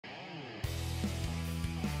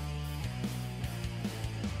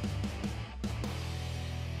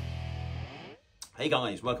Hey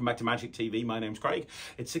guys, welcome back to Magic TV. My name's Craig.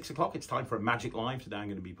 It's 6 o'clock. It's time for a Magic Live. Today I'm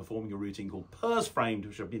going to be performing a routine called Purse Framed,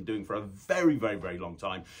 which I've been doing for a very long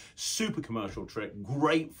time. Super commercial trick,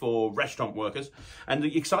 great for restaurant workers. And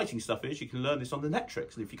the exciting stuff is you can learn this on the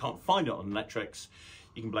Netrix. And if you can't find it on the Netrix,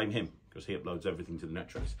 you can blame him because he uploads everything to the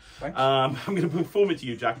Netrix. I'm going to perform it to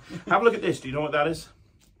you, Jack. Have a look at this. Do you know what that is?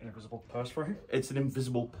 An invisible purse frame? It's an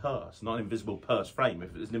invisible purse, not an invisible purse frame.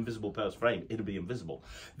 If it was an invisible purse frame, it'd be invisible.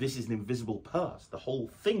 This is an invisible purse. The whole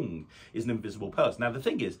thing is an invisible purse. Now, the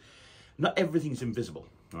thing is, not everything's invisible,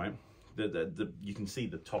 right? You can see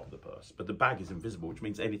the top of the purse, but the bag is invisible, which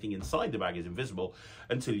means anything inside the bag is invisible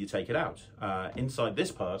until you take it out. Inside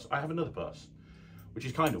this purse, I have another purse, which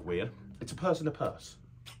is kind of weird. It's a purse in a purse.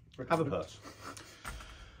 Have a purse.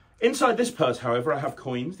 Inside this purse, however, I have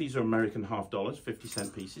coins. These are American half dollars,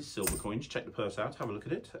 50-cent pieces, silver coins. Check the purse out. Have a look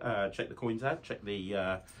at it. Check the coins out. Check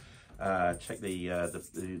the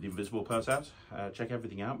invisible purse out. Check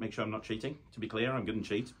everything out. Make sure I'm not cheating. To be clear, I'm going to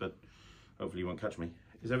cheat, but hopefully you won't catch me.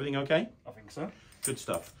 Is everything okay? I think so. Good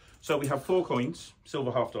stuff. So we have 4 coins,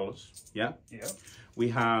 silver half dollars. Yeah. Yeah. We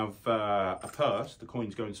have a purse. The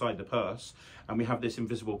coins go inside the purse, and we have this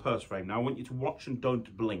invisible purse frame. Now I want you to watch and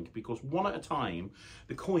don't blink, because one at a time,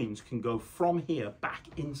 the coins can go from here back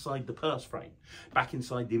inside the purse frame, back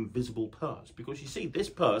inside the invisible purse. Because you see, this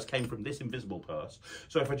purse came from this invisible purse.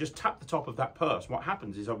 So if I just tap the top of that purse, what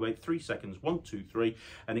happens is I wait 3 seconds, 1, 2, 3,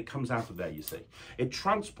 and it comes out of there. You see, it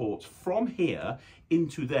transports from here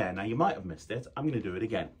into there. Now you might have missed it. I'm going to do it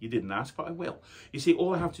again. You didn't ask, but I will. You see,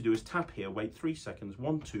 all I have to do is tap here, wait 3 seconds,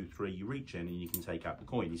 1, 2, 3, you reach in and you can take out the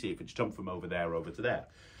coin. You see, if it's jumped from over there over to there.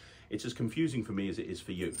 It's as confusing for me as it is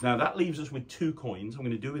for you. Now that leaves us with 2 coins. I'm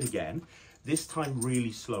going to do it again, this time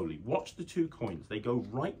really slowly. Watch the 2 coins. They go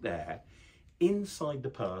right there. Inside the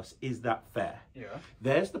purse. Is that fair? Yeah.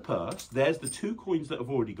 There's the purse. There's the 2 coins that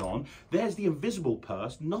have already gone. There's the invisible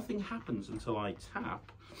purse. Nothing happens until I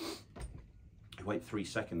tap. I wait 3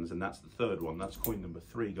 seconds, and that's the 3rd one. That's coin number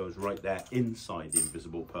 3, goes right there inside the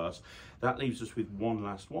invisible purse. That leaves us with one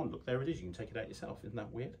last one. Look, there it is. You can take it out yourself. Isn't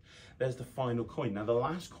that weird? There's the final coin. Now, the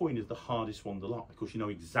last coin is the hardest one to lock because you know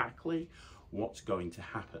exactly what's going to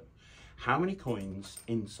happen. How many coins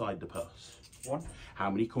inside the purse? 1. How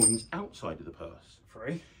many coins outside of the purse?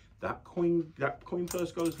 3. That coin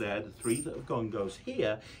purse goes there. The 3 that have gone goes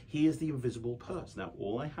here. Here's the invisible purse. Now,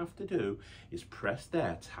 all I have to do is press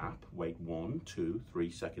there, tap, wait 1, 2,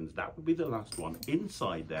 3 seconds. That would be the last one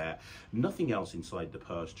inside there. Nothing else inside the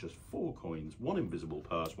purse, just 4 coins, 1 invisible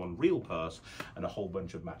purse, 1 real purse, and a whole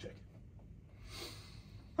bunch of magic.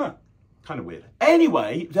 Huh. Kind of weird.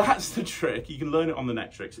 Anyway, that's the trick. You can learn it on the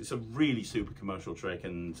Netrix. It's a really super commercial trick,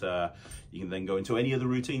 and you can then go into any other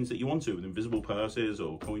routines that you want to with invisible purses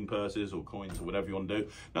or coins or whatever you want to do.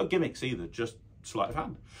 No gimmicks either, just sleight of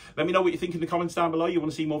hand. Let me know what you think in the comments down below. You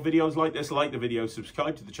want to see more videos like this, like the video,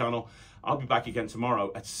 subscribe to the channel. I'll be back again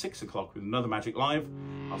tomorrow at 6 o'clock with another Magic Live.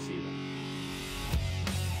 I'll see you then.